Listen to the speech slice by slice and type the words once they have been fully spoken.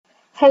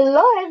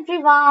Hello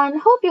everyone,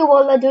 hope you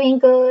all are doing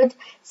good.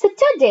 So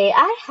today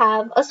I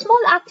have a small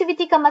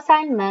activity come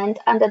assignment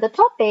under the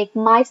topic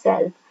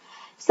myself.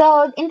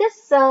 So in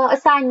this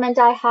assignment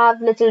I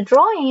have little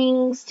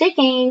drawing,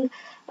 sticking,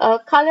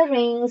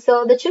 coloring.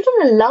 So the children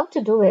will love to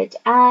do it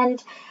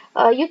and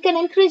you can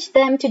encourage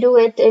them to do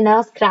it in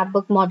a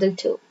scrapbook model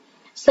too.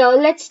 So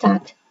let's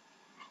start.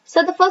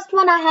 So the first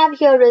one I have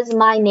here is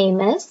my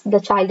name is. The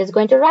child is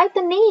going to write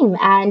the name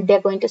and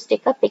they're going to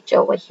stick a picture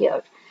over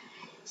here.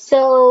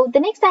 So the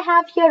next I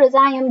have here is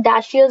I am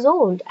dash years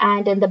old,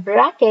 and in the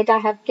bracket I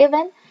have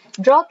given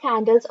draw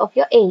candles of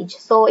your age.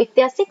 So if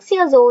they are 6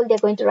 years old, they're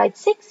going to write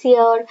 6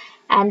 year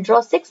and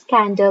draw 6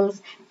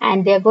 candles,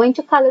 and they're going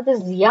to color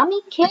this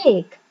yummy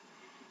cake.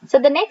 So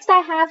the next I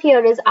have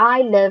here is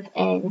I live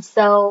in.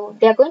 So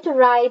they're going to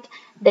write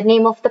the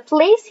name of the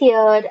place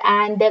here,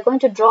 and they're going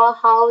to draw a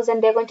house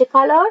and they're going to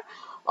color,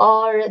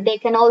 or they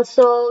can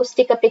also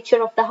stick a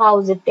picture of the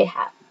house if they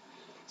have.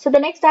 So the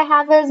next I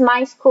have is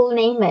my school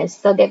name is.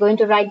 So they're going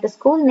to write the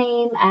school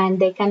name and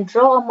they can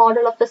draw a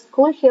model of the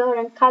school here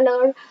and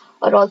color,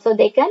 or also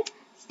they can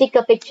stick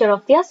a picture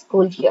of their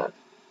school here.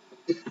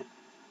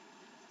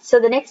 So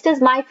the next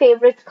is my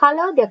favorite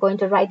color. They're going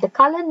to write the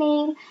color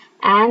name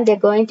and they're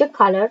going to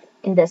color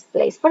in this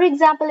place. For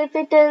example, if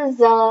it is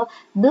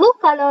blue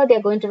color,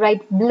 they're going to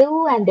write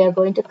blue and they're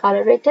going to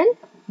color it in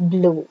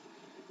blue.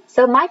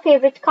 So my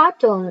favorite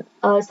cartoon,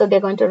 so they're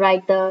going to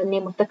write the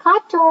name of the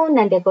cartoon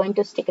and they're going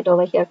to stick it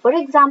over here. For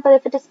example,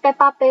 if it is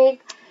Peppa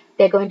Pig,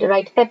 they're going to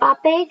write Peppa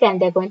Pig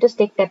and they're going to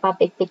stick Peppa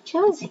Pig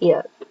pictures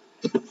here.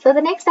 So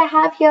the next I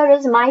have here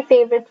is my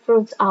favorite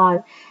fruits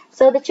are.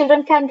 So the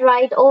children can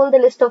write all the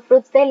list of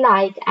fruits they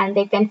like and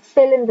they can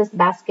fill in this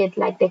basket,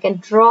 like they can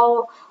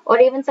draw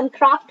or even some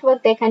craft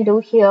work they can do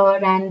here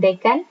and they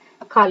can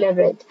color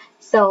it.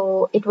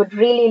 So it would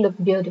really look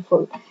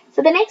beautiful.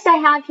 So the next I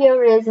have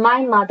here is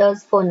my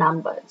mother's phone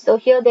number. So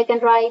here they can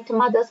write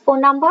mother's phone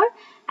number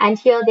and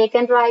here they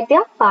can write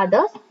their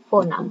father's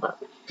phone number.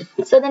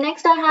 So the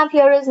next I have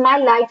here is my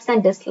likes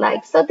and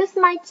dislikes. So this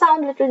might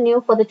sound a little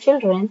new for the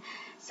children.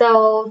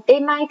 So they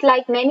might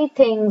like many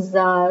things.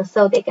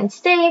 So they can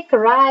stick,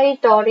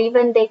 write, or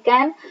even they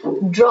can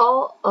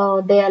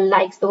draw their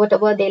likes. So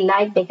whatever they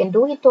like, they can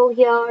do it over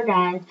here.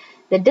 And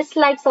the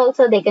dislikes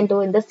also they can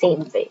do in the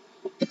same way.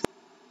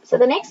 So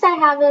the next I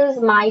have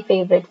is my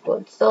favorite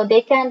food. So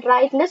they can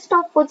write list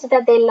of foods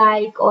that they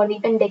like or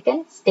even they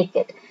can stick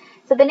it.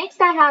 So the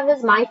next I have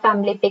is my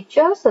family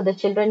picture. So the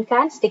children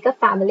can stick a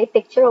family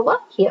picture over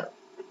here.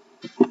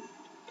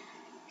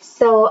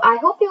 So I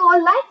hope you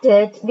all liked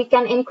it. We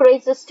can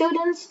encourage the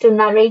students to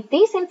narrate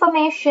this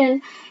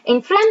information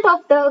in front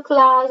of the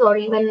class or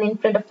even in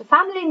front of the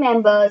family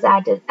members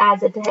as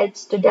it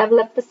helps to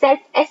develop the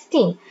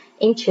self-esteem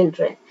in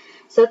children.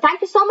 So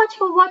thank you so much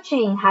for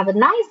watching. Have a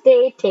nice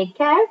day. Take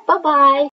care. Bye-bye.